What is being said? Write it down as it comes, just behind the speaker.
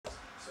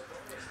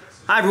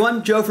Hi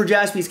everyone, Joe for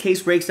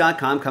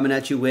JaspysCaseBreaks.com coming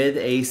at you with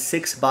a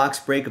 6-box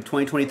break of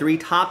 2023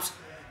 Topps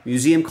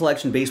Museum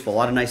Collection Baseball. A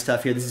lot of nice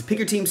stuff here. This is Pick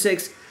Your Team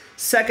 6,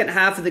 second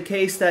half of the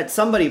case that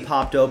somebody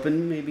popped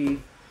open.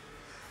 Maybe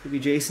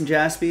Jason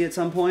Jaspy at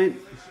some point.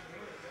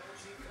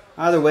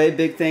 Either way,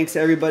 big thanks to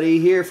everybody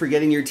here for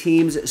getting your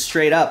teams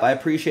straight up. I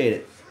appreciate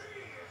it.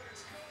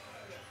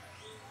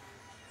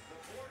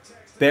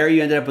 Barry,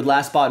 you ended up with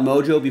last spot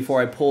mojo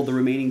before I pulled the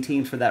remaining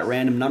teams for that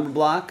random number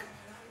block.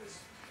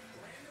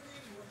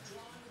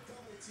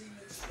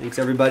 Thanks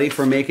everybody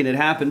for making it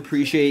happen.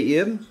 Appreciate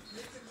you.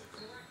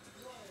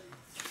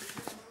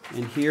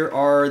 And here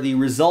are the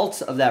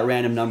results of that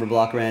random number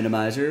block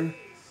randomizer.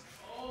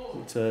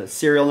 It's a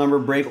serial number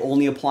break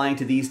only applying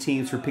to these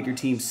teams for Pick Your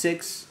Team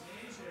 6.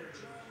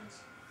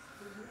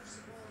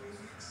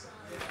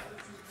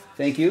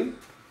 Thank you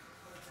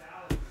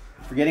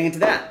for getting into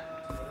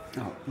that.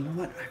 Oh, you know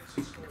what?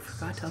 I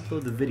forgot to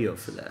upload the video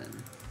for that.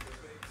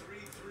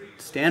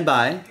 Stand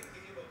by.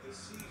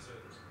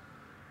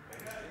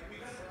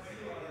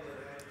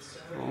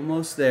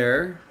 Almost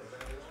there.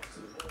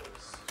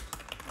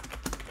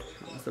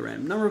 That's the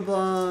random number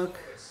block.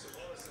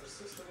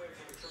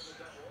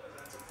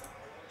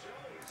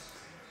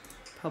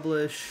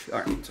 Publish. All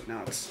right, so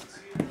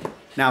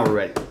now we're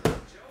ready.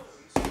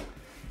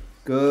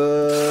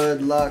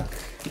 Good luck.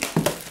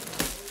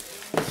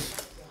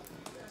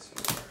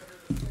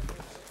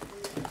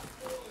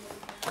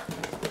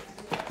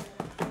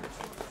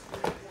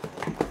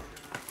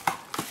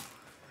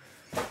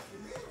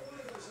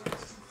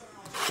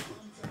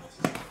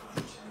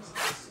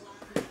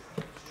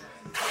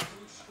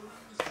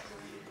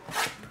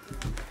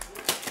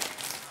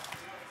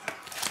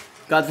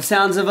 Got the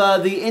sounds of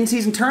the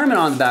in-season tournament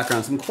on the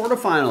background. Some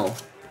quarterfinals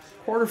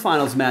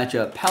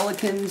matchup.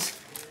 Pelicans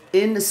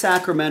in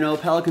Sacramento.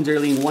 Pelicans are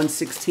leading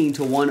 116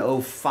 to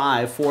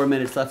 105. 4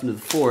 minutes left into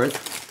the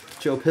fourth.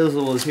 Joe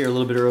Pizzle was here a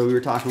little bit earlier. We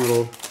were talking a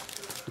little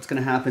what's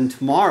going to happen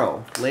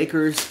tomorrow.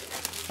 Lakers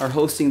are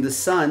hosting the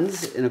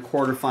Suns in a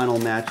quarterfinal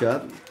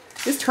matchup.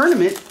 This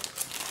tournament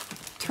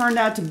turned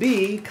out to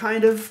be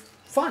kind of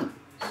fun.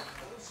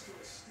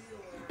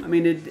 I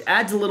mean, it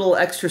adds a little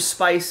extra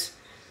spice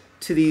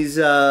to these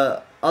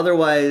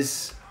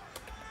otherwise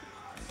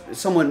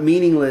somewhat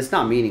meaningless,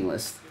 not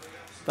meaningless,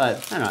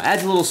 but I don't know,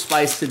 adds a little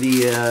spice to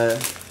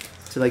the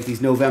to like these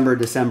November,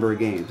 December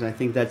games. And I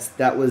think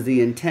that was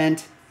the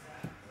intent,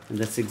 and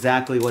that's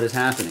exactly what is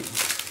happening.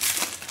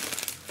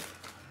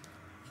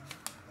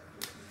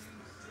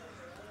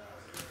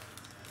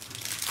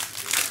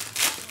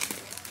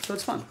 So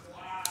it's fun.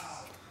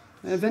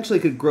 And eventually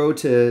could grow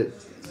to,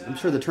 I'm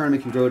sure the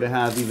tournament can grow to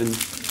have even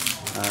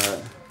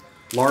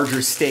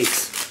larger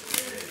stakes.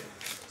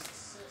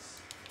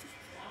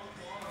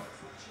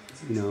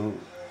 You know,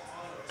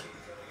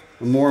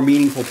 a more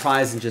meaningful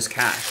prize than just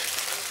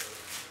cash.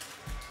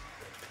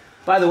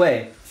 By the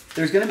way,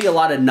 there's going to be a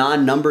lot of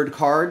non-numbered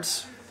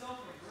cards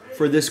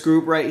for this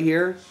group right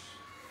here.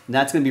 And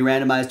that's going to be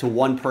randomized to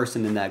one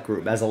person in that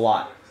group as a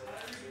lot.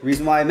 The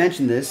reason why I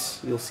mentioned this,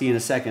 you'll see in a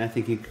second. I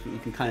think you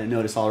can kind of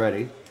notice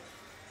already.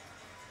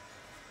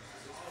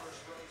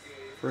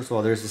 First of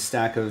all, there's a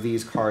stack of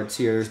these cards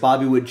here. There's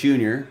Bobby Wood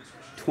Jr.,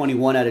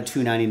 21 out of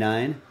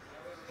 299.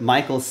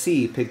 Michael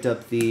C. picked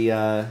up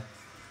the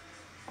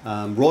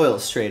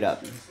Royals straight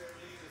up.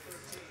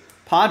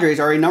 Padres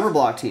are a number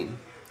block team.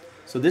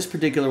 So this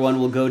particular one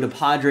will go to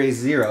Padres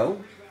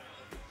 0.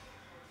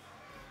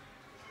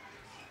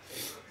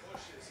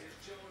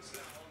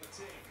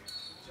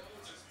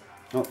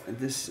 Oh,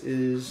 this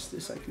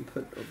I can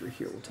put over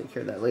here. We'll take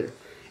care of that later.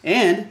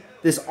 And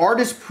this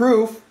artist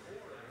proof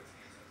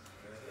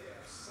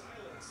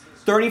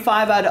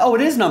 35 out of, oh,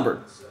 it is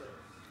numbered.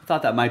 I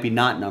thought that might be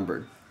not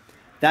numbered.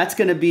 That's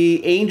going to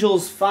be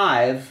Angels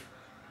 5.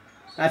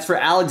 That's for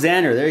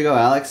Alexander. There you go,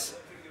 Alex.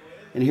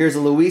 And here's a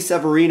Luis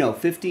Severino,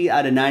 50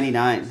 out of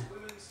 99.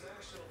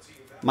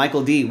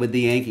 Michael D with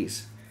the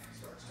Yankees.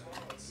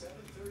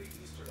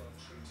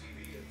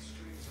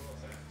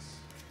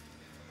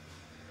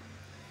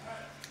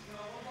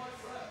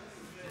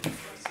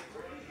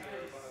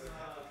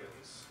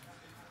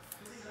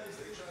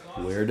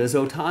 Where does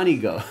Ohtani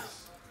go?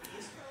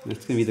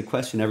 That's going to be the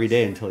question every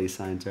day until he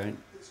signs, right?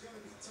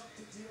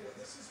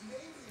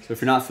 So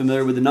if you're not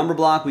familiar with the number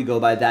block, we go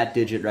by that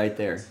digit right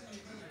there.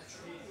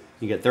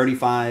 You get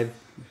 35,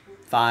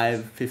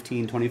 5,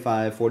 15,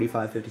 25,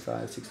 45,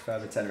 55,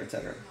 65, etc.,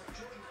 etc.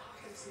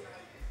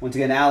 Once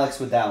again, Alex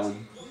with that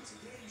one.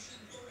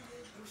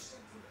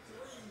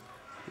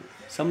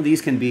 Some of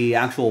these can be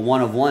actual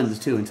one-of-ones,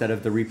 too, instead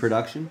of the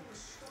reproduction.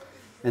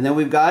 And then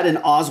we've got an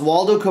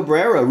Oswaldo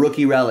Cabrera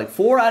rookie relic,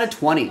 4 out of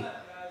 20.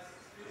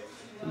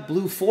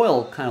 Blue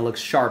foil kind of looks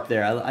sharp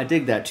there. I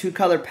dig that.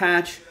 2-color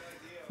patch.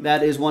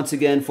 That is once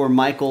again for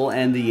Michael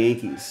and the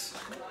Yankees.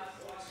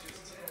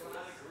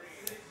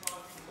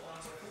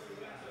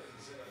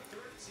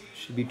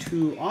 Should be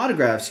 2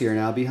 autographs here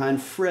now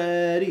behind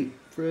Freddie.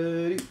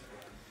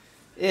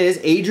 Is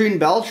Adrian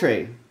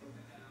Beltre.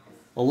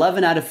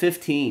 11 out of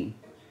 15.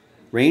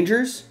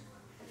 Rangers.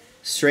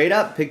 Straight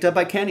up. Picked up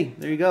by Kenny.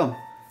 There you go.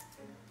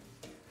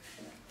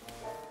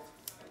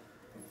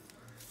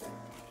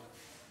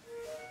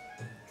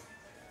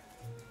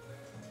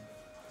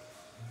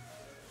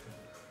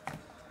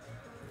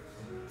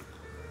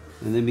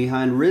 And then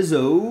behind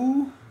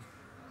Rizzo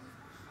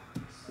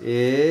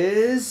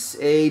is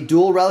a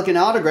dual relic and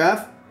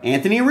autograph,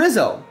 Anthony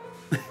Rizzo.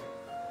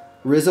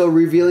 Rizzo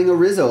revealing a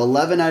Rizzo,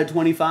 11 out of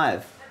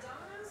 25.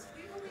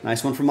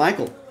 Nice one from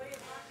Michael.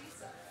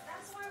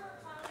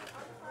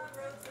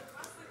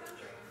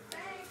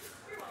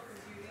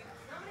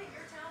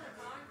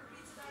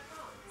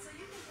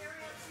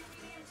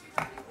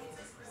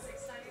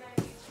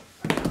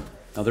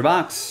 Another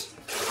box.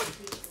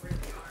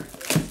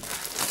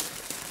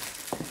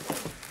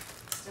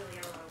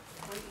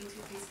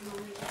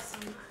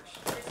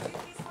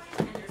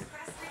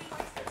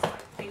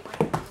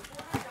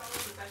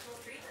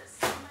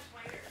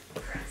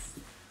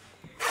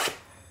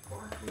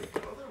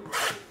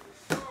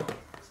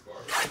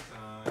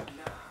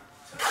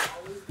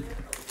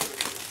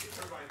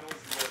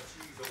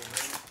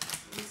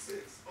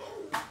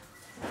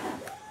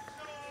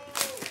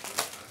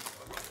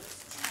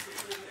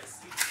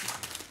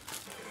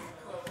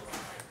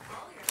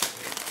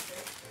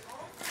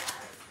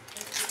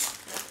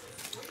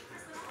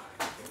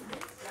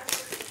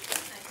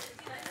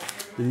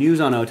 The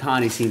news on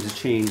Ohtani seems to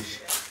change.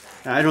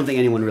 I don't think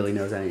anyone really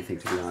knows anything,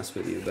 to be honest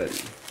with you, but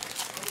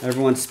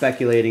everyone's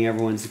speculating,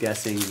 everyone's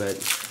guessing, but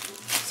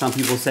some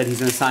people said he's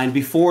going to sign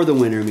before the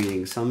winter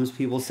meeting. Some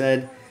people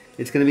said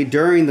it's going to be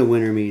during the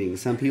winter meeting.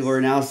 Some people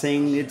are now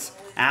saying it's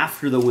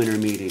after the winter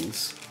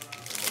meetings.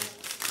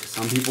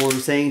 Some people are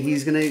saying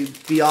he's going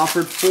to be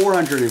offered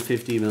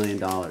 $450 million,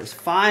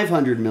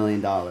 $500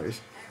 million,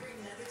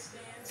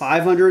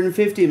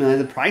 $550 million.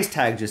 The price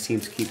tag just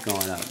seems to keep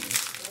going up.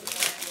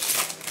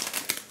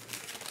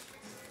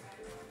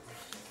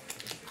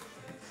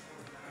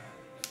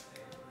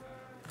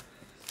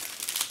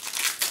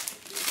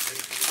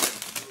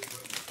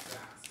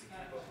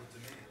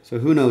 So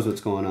who knows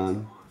what's going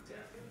on?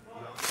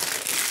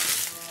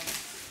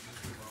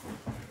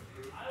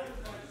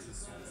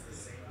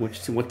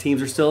 What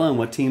teams are still in?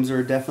 What teams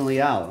are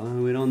definitely out?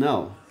 We don't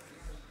know.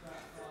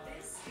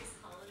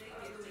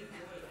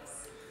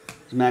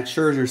 Max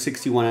Scherzer,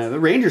 61 out. The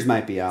Rangers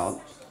might be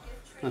out.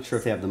 Not sure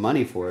if they have the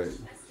money for it.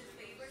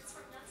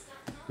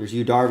 There's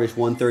Yu Darvish,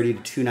 130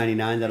 to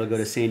 299. That'll go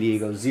to San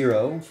Diego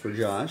 0 for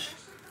Josh.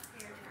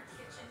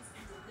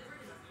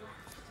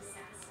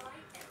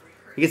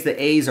 I guess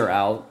the A's are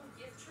out.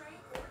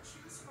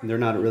 They're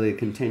not really a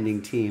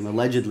contending team,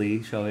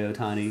 allegedly, Shohei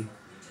Ohtani.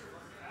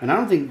 And I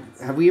don't think,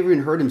 have we ever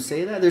even heard him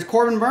say that? There's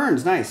Corbin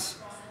Burns, nice.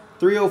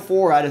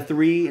 304 out of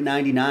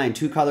 399.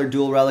 Two-color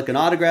dual relic and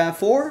autograph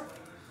for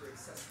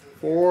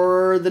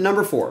the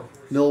number 4.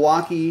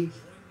 Milwaukee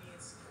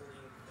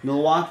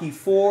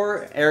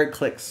 4, Eric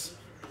Clicks.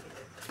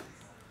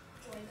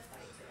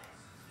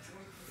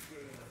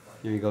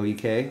 There you go,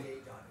 EK.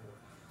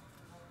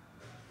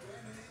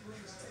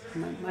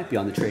 Might be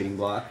on the trading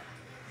block.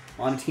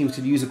 A lot of teams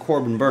could use a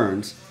Corbin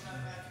Burns.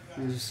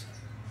 There's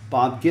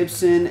Bob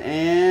Gibson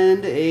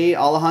and a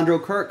Alejandro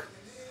Kirk.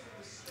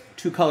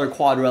 Two-color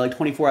quad relic,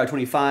 24 out of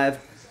 25.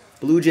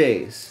 Blue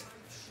Jays.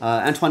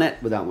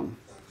 Antoinette with that one.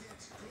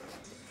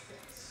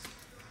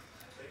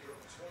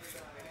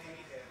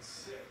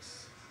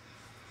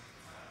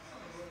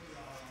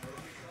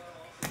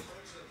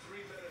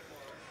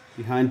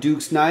 Behind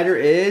Duke Snyder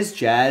is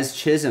Jazz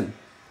Chisholm.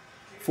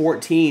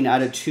 14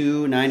 out of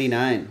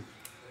 299.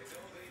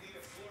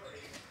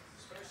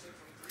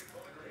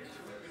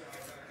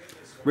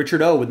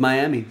 Richard O with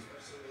Miami.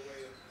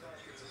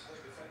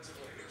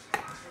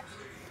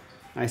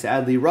 Nice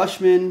Adley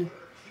Rutschman.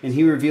 And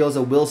he reveals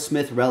a Will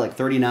Smith relic,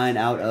 39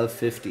 out of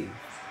 50.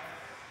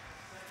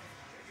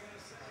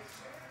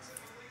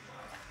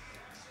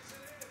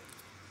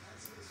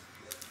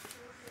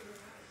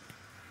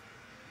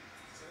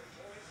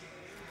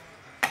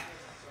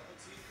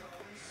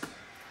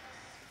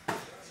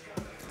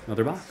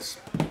 Another box.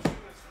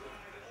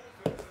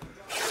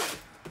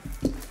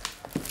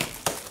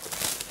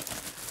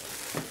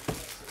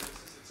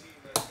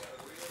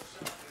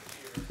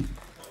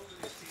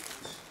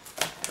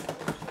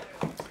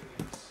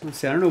 Let's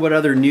see, I don't know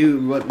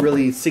what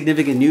really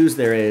significant news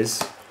there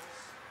is.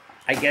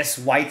 I guess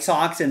White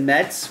Sox and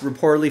Mets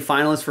reportedly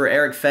finalists for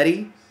Eric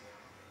Fetty.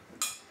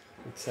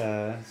 It's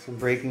some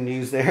breaking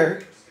news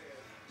there.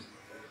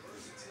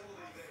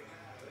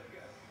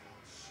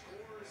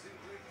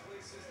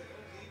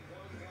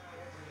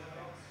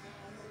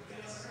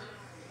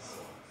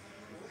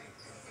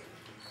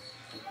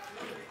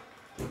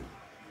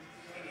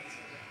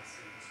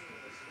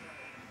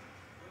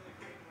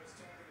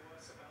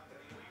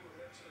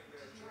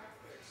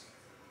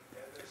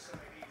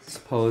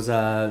 Suppose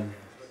that's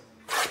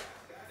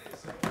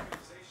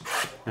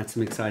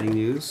some exciting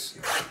news.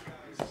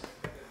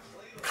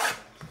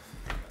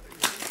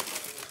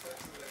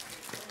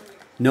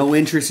 No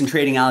interest in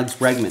trading Alex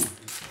Bregman.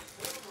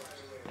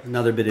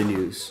 Another bit of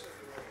news.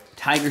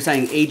 Tigers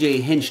signing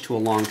A.J. Hinch to a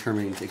long-term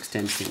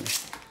extension.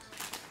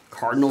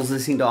 Cardinals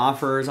listening to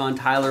offers on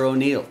Tyler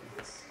O'Neill.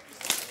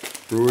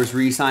 Brewers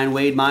re-sign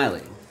Wade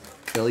Miley.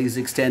 Phillies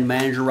extend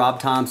manager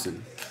Rob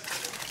Thompson.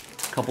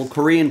 A couple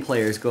Korean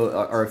players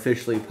are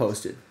officially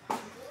posted.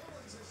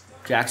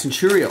 Jackson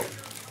Churio,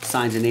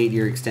 signs an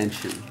 8-year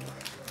extension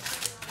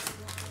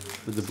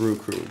with the Brew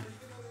Crew.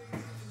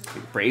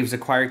 Braves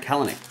acquired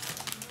Kelenic.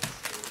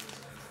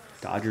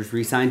 Dodgers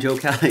re-signed Joe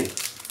Kelly.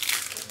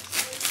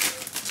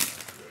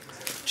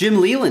 Jim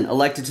Leyland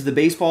elected to the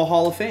Baseball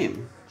Hall of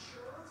Fame.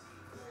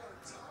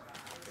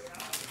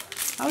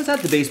 I was at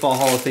the Baseball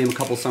Hall of Fame a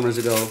couple summers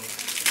ago.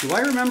 Do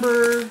I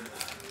remember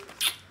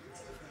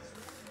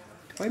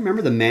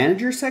the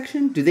manager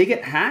section? Do they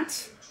get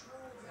hats?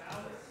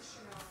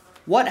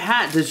 What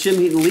hat does Jim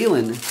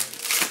Leyland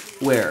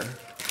wear?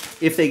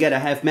 If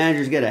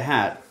managers get a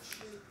hat,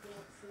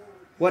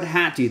 what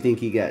hat do you think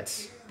he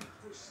gets?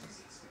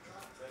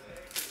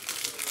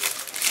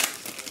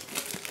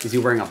 Is he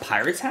wearing a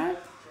Pirates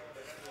hat?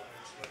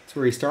 That's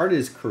where he started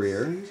his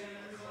career.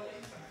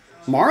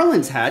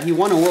 Marlins hat. He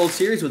won a World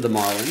Series with the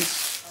Marlins.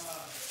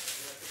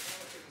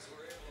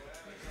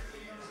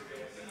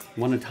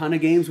 Won a ton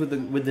of games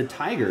with the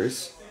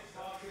Tigers.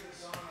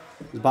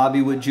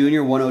 Bobby Wood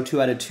Jr.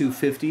 102 out of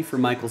 250 for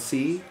Michael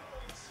C.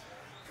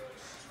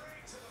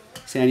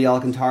 Sandy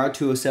Alcantara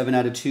 207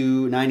 out of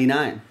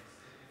 299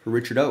 for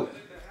Richard O.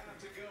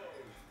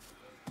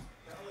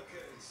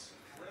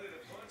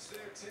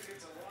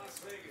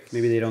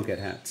 Maybe they don't get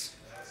hats.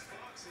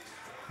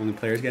 Only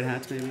players get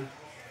hats, maybe.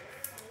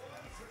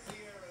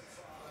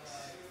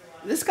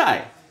 This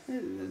guy.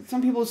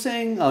 Some people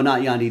saying, oh,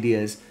 not Yandy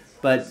Diaz,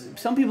 but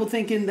some people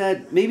thinking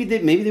that maybe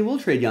they will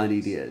trade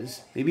Yandy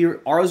Diaz. Maybe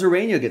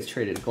Arozarena gets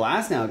traded.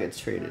 Glasnow gets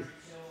traded.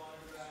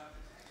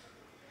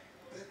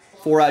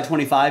 4 out of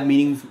 25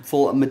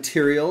 meaningful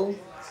material.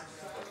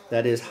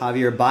 That is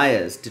Javier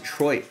Baez,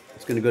 Detroit.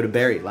 It's going to go to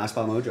Barry. Last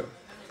Spot Mojo.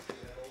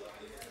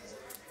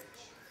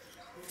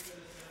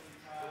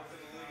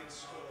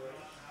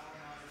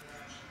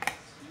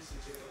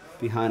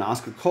 Behind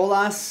Oscar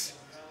Colas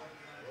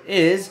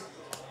is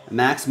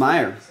Max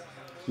Meyer.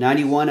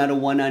 91 out of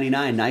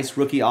 199. Nice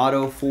rookie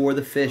auto for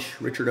the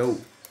Fish, Richard O.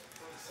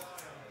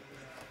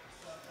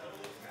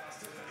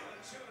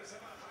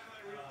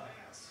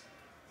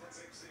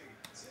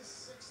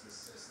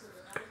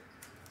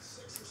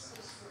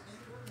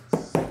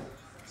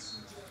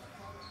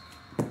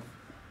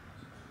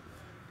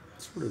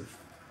 Sort of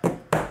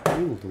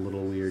angled a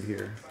little weird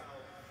here.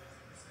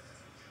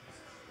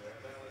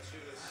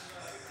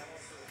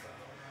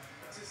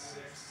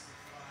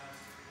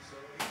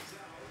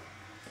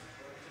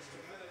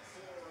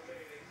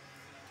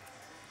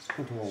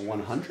 Going to a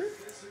 100?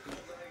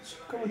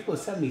 Going to a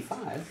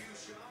 75.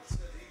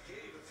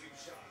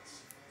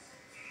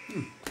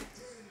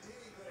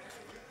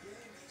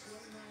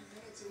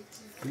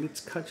 And it's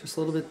cut just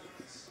a little bit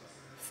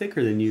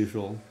thicker than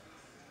usual.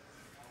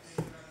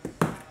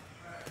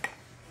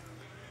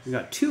 We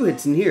got 2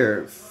 hits in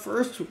here.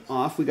 First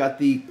off, we got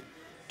the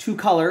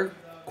 2-color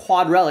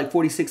quad relic,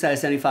 46 out of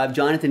 75,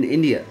 Jonathan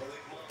India.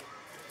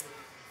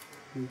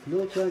 It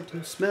looked like,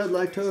 smelled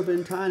like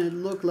turpentine, it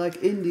looked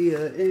like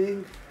India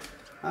ink.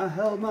 I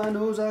held my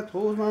nose, I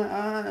closed my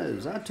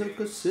eyes, I took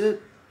a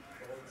sip.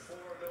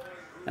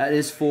 That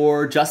is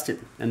for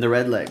Justin and the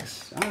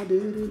Redlegs. I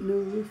didn't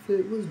know if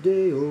it was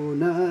day or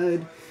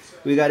night.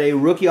 We got a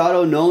rookie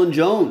auto, Nolan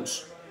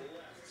Jones.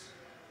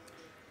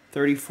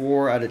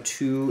 34 out of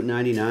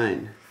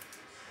 299.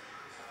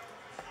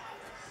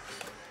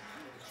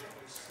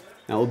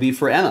 That will be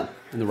for Emma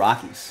and the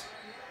Rockies.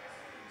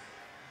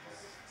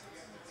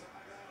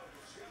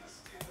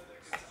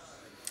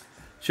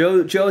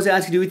 Joe's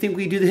asking, do we think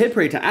we do the hit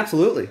parade time?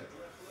 Absolutely.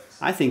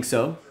 I think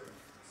so.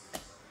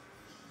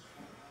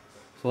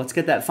 So let's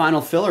get that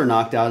final filler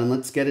knocked out and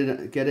let's get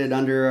it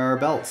under our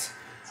belts.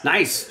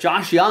 Nice.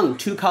 Josh Young,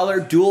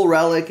 2-color, dual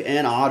relic,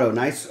 and auto.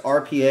 Nice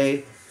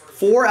RPA.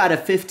 4 out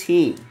of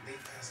 15.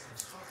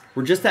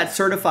 We're just that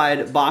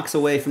certified box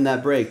away from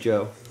that break,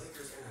 Joe.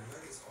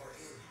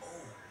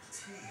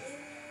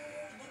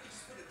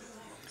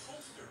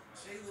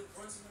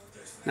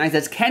 Nice.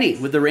 That's Kenny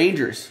with the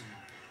Rangers.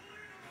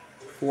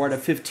 4 out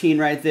of 15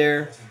 right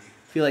there.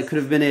 Feel like could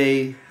have been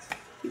I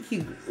think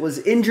he was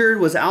injured,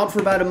 was out for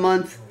about a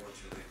month.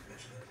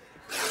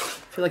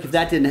 Feel like if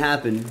that didn't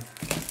happen, I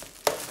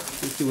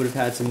think he would have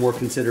had some more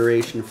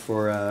consideration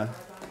for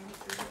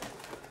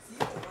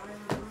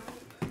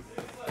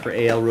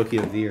AL Rookie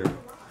of the Year.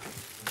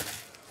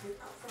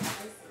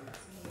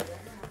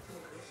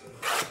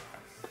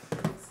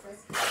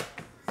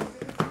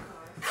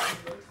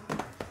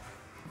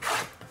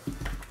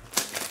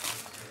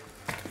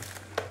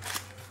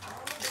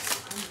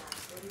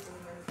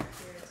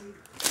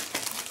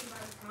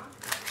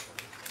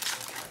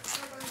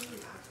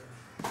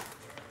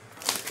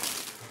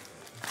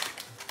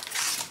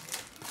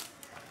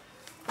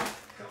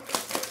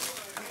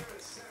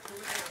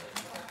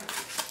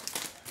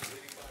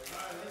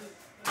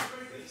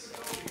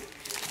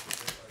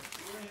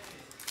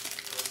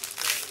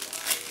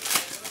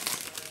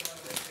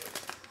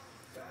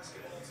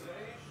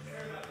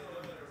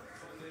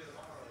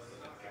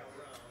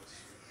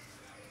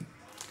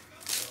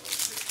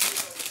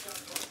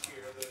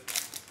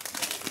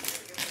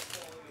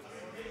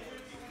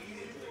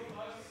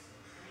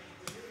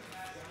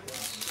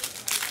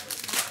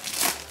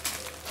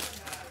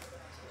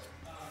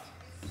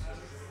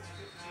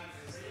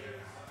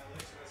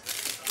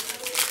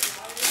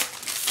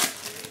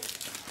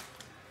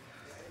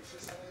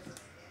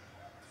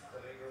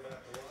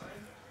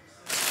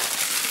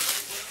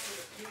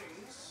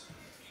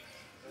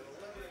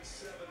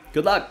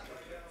 Good luck.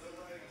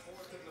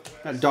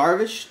 Got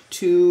Darvish,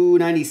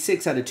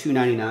 296 out of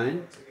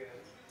 299.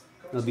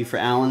 That'll be for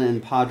Allen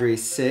and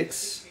Padres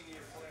 6.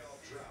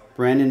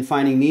 Brandon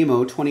Finding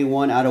Nemo,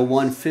 21 out of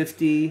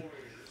 150.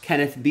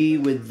 Kenneth B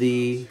with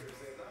the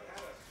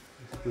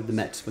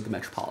Mets, with the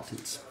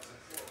Metropolitans.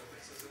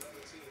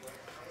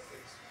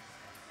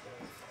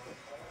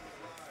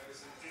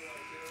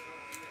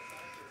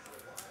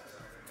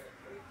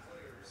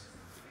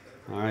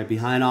 All right,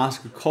 behind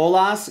Oscar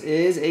Colas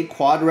is a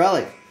quad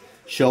relic.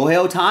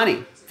 Shohei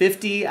Ohtani,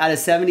 50 out of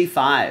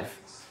 75.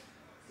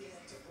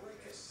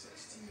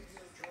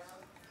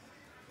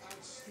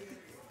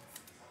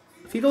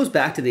 If he goes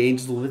back to the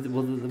Angels,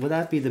 will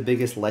that be the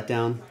biggest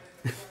letdown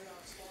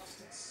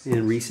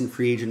in recent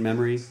free agent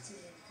memory?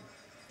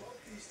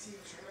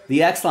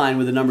 The X line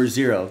with the number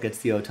 0 gets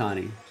the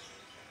Ohtani.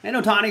 And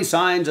Ohtani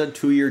signs a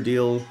 2-year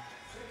deal,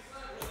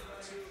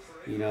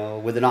 you know,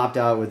 with an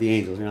opt-out with the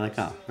Angels. And you're like,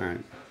 oh, all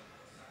right.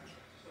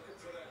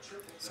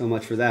 So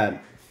much for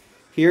that.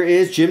 Here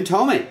is Jim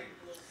Thome.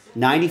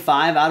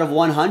 95 out of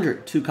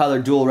 100.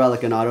 2-color dual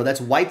relic and auto.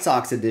 That's White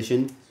Sox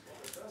edition.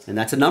 And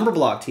that's a number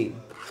block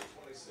team.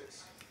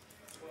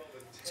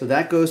 So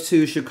that goes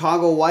to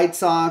Chicago White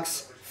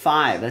Sox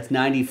 5. That's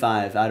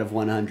 95 out of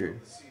 100.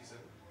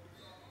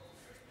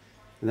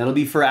 And that'll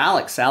be for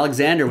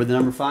Alexander with the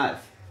number 5.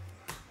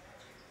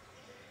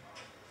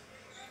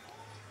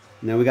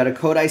 And then we got a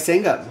Kodai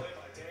Senga.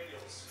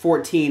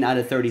 14 out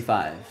of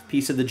 35.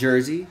 Piece of the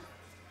jersey.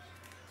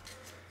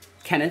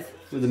 Kenneth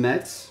with the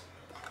Mets.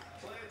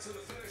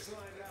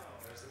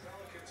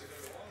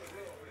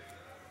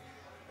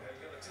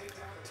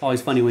 It's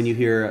always funny when you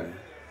hear,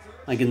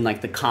 like in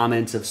like the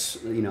comments of,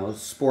 you know,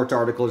 sports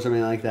articles or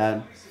something like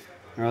that.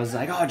 Or I was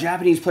like, oh,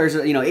 Japanese players,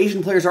 you know,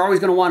 Asian players are always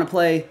going to want to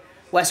play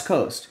West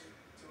Coast.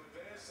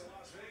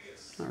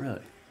 Not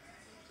really.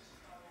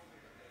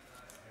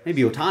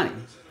 Maybe Ohtani.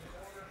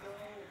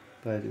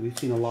 But we've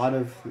seen a lot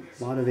of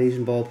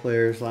Asian ball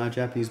players, a lot of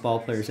Japanese ball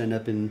players end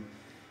up in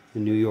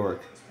New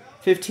York.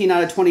 15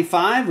 out of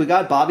 25, we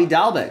got Bobby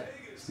Dalbec.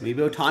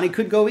 Maybe Ohtani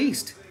could go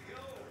east.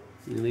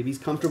 You know, maybe he's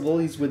comfortable.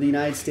 He's with the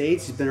United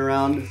States. He's been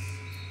around,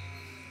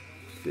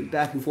 been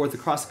back and forth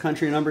across the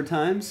country a number of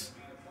times.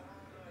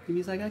 Maybe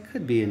he's like, I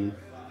could be in.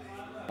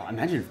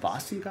 Imagine if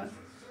Boston got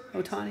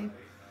Ohtani.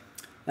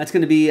 That's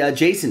going to be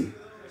Jason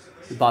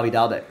with Bobby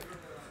Dalbec.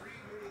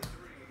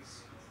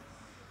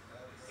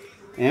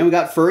 And we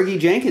got Fergie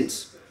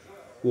Jenkins.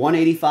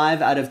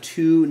 185 out of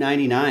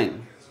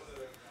 299.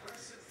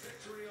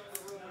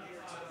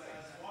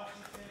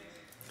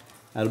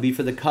 That'll be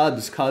for the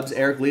Cubs. Cubs,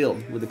 Eric Leal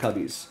with the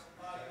Cubbies.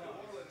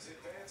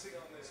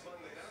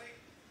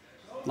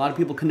 A lot of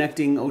people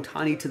connecting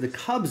Ohtani to the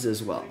Cubs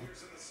as well.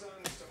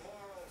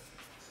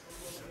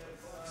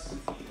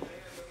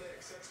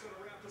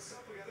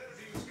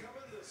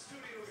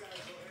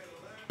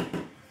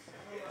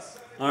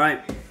 All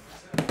right.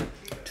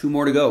 2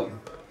 more to go.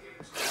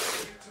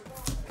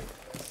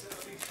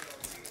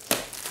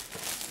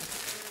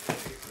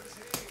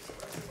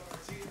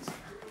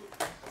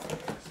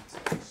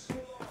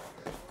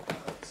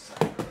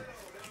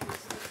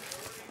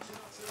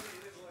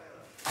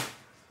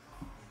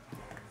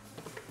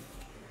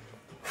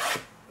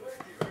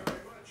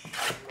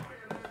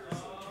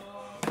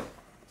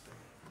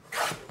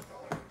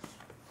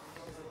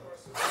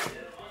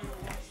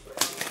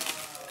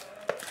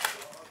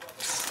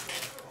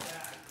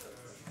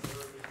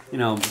 You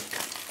know,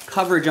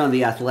 coverage on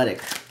the Athletic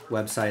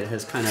website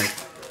has kind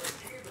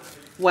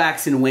of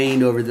waxed and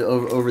waned over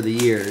the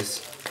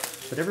years,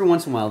 but every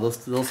once in a while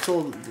they'll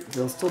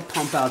still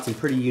pump out some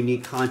pretty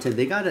unique content.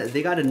 They got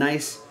a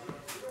nice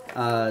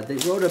they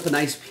wrote up a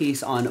nice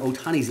piece on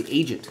Ohtani's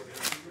agent,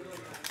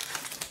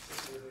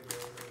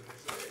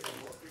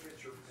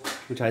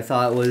 which I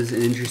thought was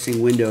an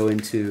interesting window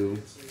into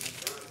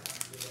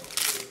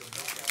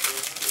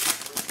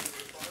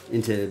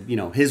you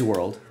know, his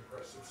world.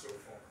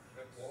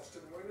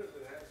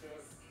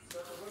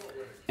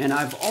 And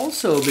I've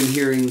also been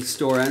hearing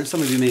stories, and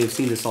some of you may have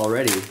seen this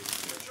already.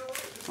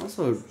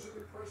 Also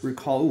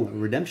recall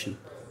redemption.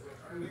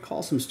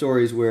 Recall some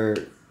stories where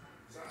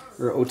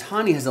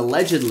Ohtani has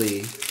allegedly,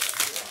 I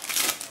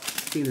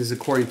think this is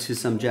according to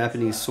some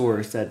Japanese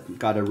source that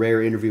got a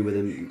rare interview with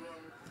him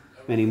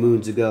many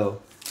moons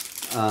ago,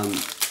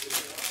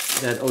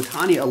 that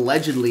Ohtani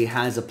allegedly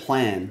has a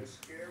plan,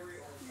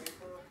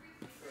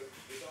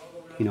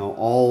 you know,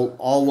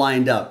 all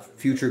lined up,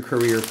 future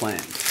career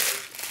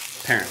plans,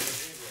 apparently.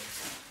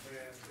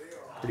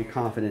 Pretty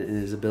confident in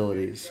his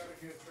abilities.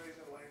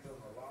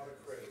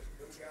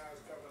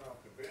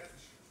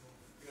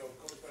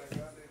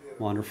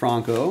 Wander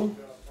Franco.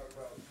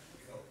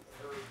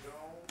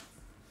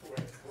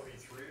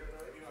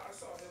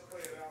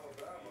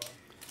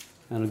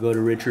 That'll go to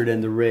Richard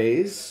and the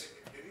Rays.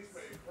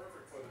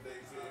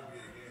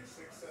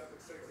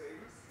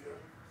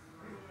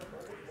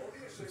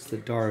 It's the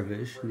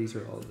Darvish. These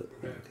are all the...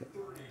 Okay.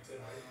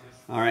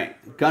 All right.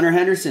 Gunnar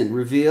Henderson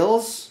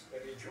reveals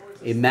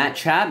a Matt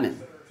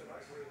Chapman.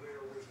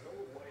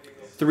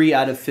 3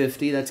 out of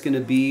 50. That's going to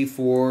be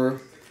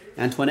for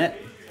Antoinette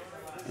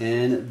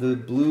and the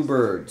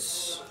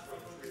Bluebirds.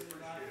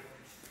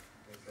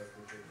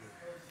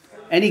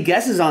 Any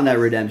guesses on that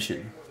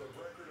redemption?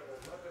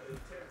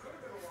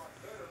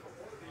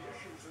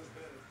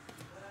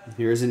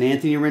 Here's an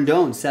Anthony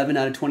Rendon, 7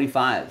 out of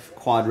 25.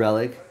 Quad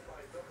relic.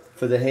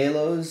 For the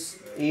Halos,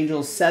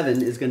 Angels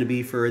 7 is going to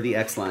be for the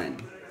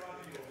X-Line.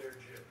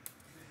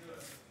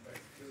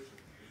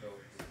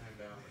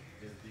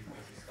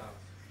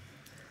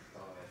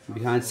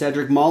 Behind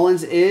Cedric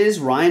Mullins is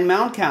Ryan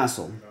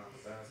Mountcastle.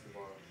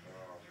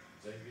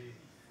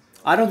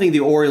 I don't think the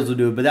Orioles will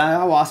do it, but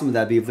how awesome would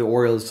that be if the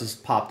Orioles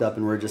just popped up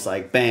and we're just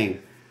like,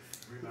 bang,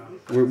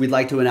 we'd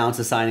like to announce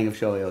the signing of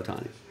Shohei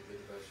Ohtani.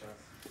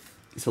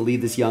 To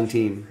lead this young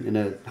team in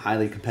a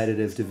highly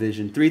competitive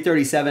division.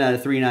 337 out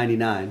of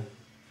 399.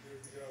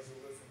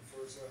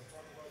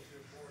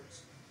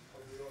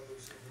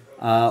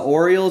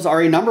 Orioles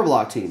are a number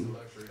block team.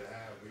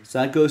 So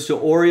that goes to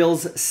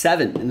Orioles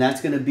 7, and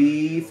that's going to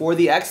be for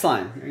the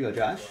X-Line. There you go,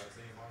 Josh.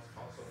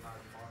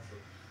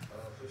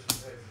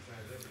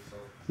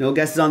 No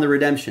guesses on the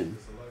redemption.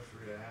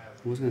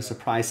 I was going to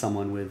surprise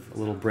someone with a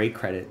little break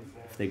credit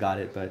if they got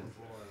it, but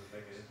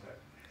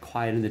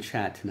quiet in the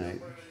chat tonight.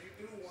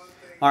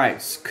 All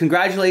right,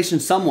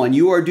 congratulations, someone.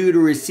 You are due to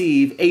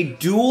receive a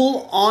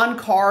dual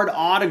on-card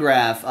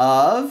autograph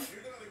of...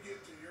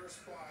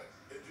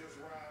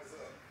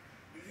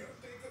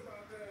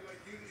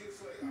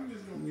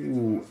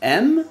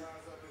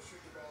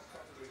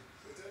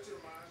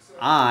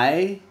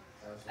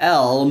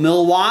 M-I-L,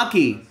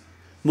 Milwaukee.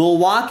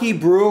 Milwaukee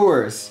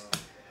Brewers.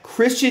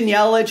 Christian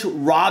Yelich,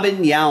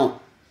 Robin Yount.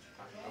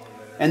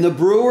 And the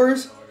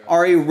Brewers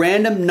are a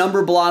random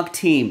number block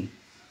team.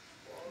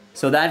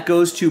 So that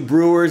goes to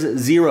Brewers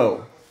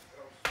 0.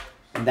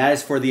 And that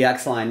is for the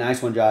X-Line.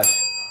 Nice one,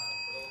 Josh.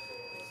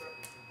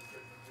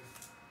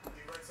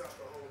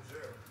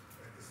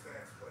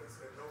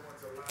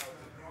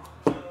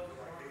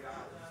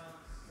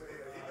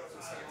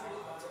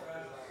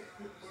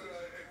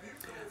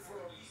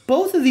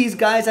 Both of these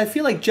guys, I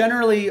feel like,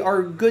 generally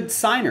are good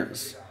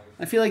signers.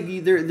 I feel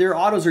like their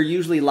autos are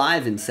usually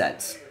live in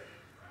sets.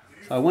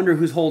 So I wonder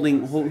who's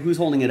holding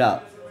it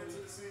up.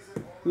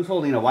 Who's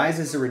holding it up? Why is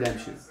this a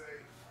redemption?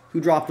 Who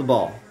dropped the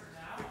ball?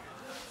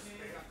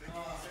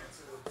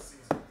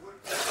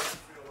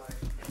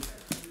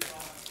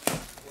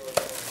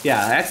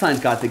 Yeah, X-Line's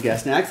got the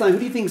guess. Now, X-Line, who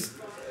do you think's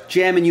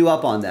jamming you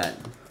up on that?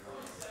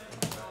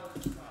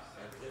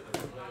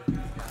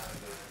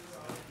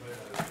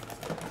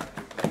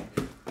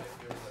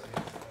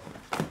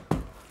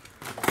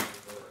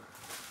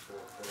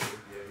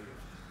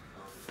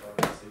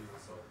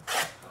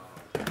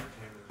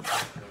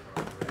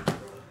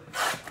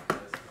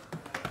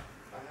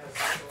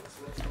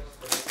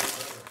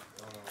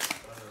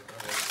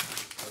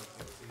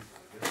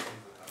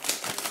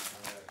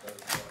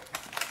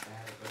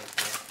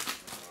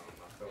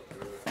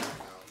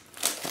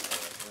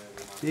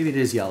 Maybe it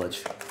is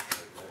Yelich.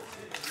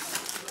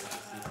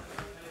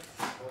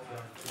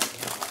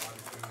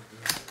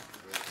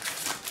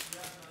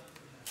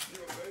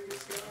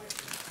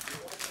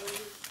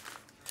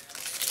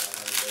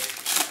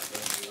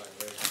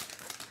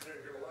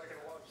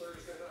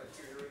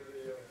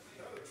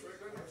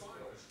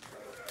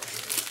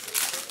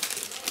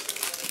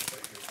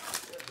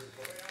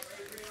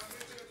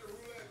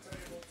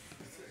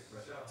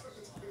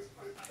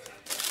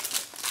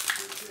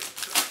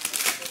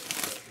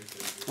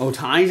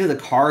 Ohtani to the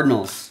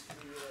Cardinals.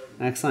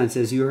 X-Line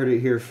says you heard it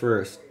here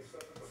first.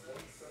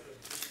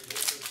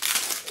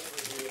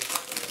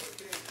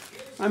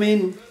 I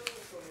mean,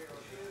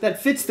 that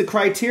fits the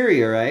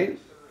criteria, right?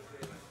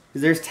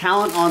 There's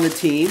talent on the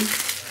team.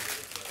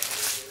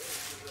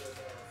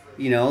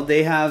 You know,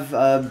 they have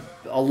a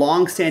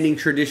long-standing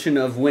tradition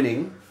of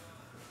winning.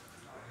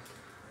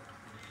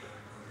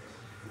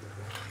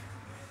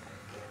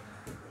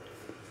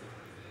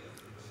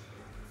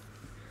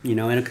 You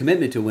know, and a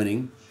commitment to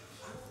winning.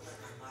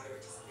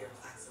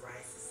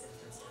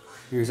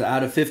 Here's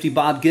out of 50,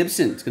 Bob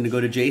Gibson. It's going to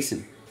go to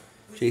Jason.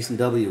 Jason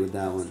W. with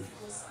that one.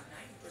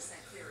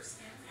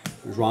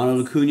 There's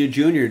Ronald Acuna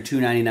Jr.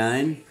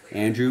 $2.99.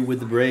 Andrew with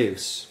the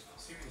Braves.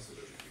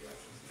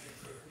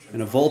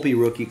 And a Volpe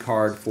rookie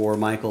card for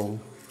Michael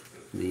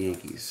and the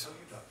Yankees.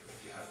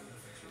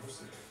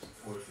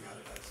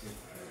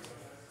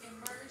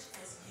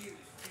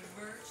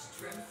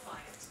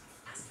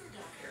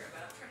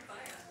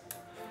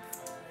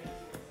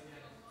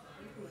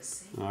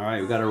 All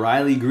right, we've got a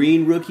Riley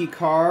Green rookie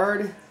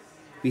card.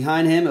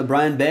 Behind him, a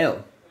Brian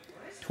Bale.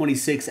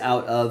 26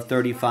 out of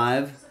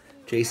 35.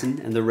 Jason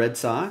and the Red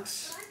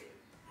Sox.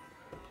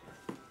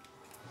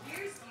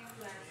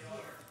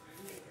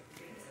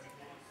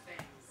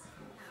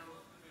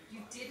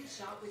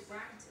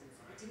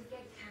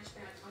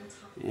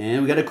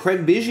 And we got a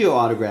Craig Biggio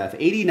autograph.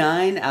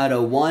 89 out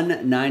of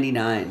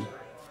 199.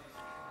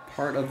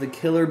 Part of the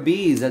Killer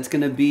Bees. That's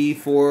going to be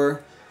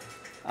for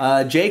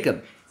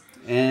Jacob.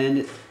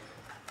 And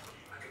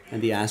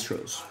the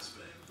Astros.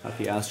 Got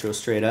the Astros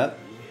straight up.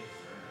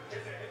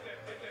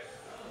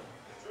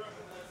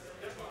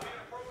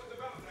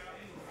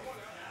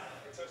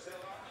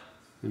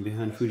 And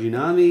behind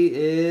Fujinami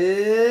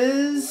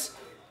is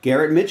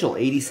Garrett Mitchell,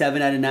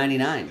 87 out of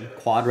 99,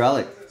 quad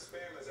relic.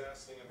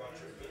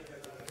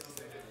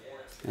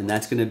 And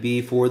that's going to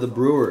be for the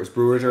Brewers.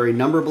 Brewers are a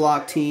number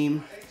block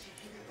team.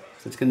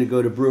 So it's going to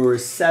go to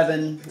Brewers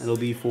 7. It'll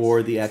be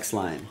for the X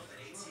line.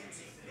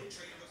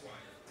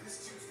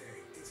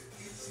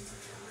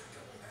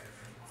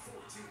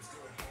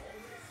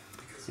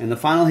 And the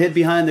final hit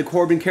behind the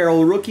Corbin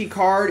Carroll rookie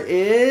card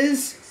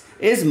is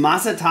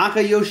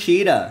Masataka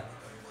Yoshida.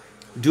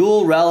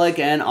 Dual relic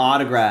and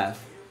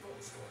autograph.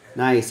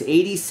 Nice.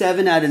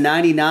 87 out of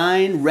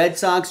 99. Red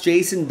Sox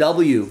Jason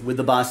W. with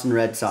the Boston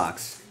Red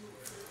Sox.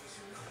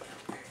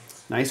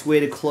 Nice way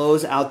to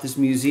close out this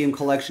museum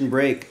collection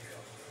break.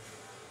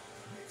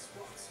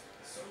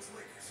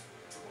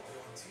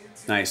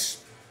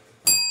 Nice.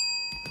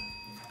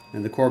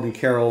 And the Corbin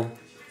Carroll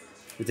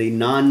is a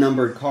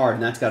non-numbered card,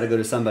 and that's got to go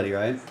to somebody,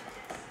 right?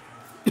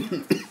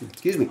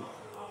 Excuse me.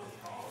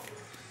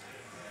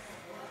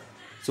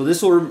 So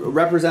this will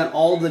represent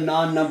all the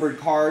non-numbered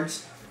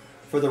cards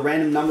for the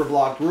random number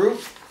block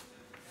group.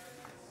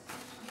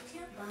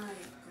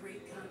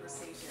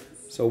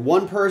 So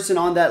one person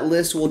on that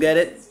list will get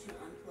it.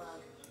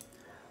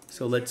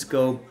 So let's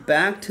go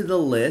back to the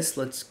list.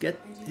 Let's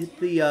hit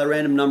the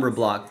random number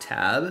block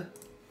tab.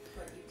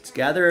 Let's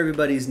gather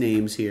everybody's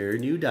names here.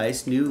 New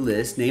dice, new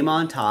list, name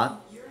on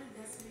top.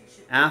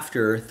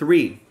 After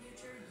 3,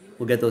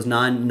 we'll get those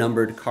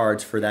non-numbered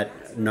cards for that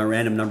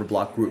random number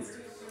block group.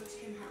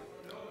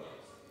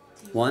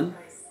 1,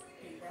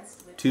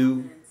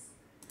 2,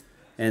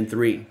 and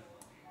 3.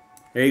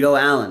 There you go,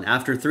 Alan.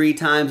 After 3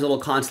 times, a little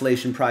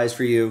consolation prize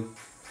for you.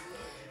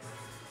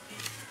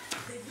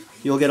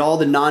 You'll get all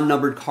the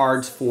non-numbered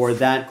cards for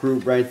that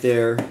group right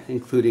there,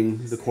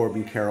 including the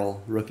Corbin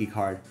Carroll rookie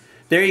card.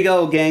 There you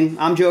go, gang.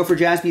 I'm Joe for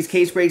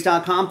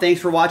JaspysCaseBreaks.com. Thanks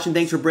for watching.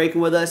 Thanks for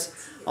breaking with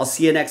us. I'll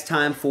see you next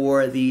time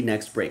for the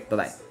next break.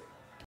 Bye-bye.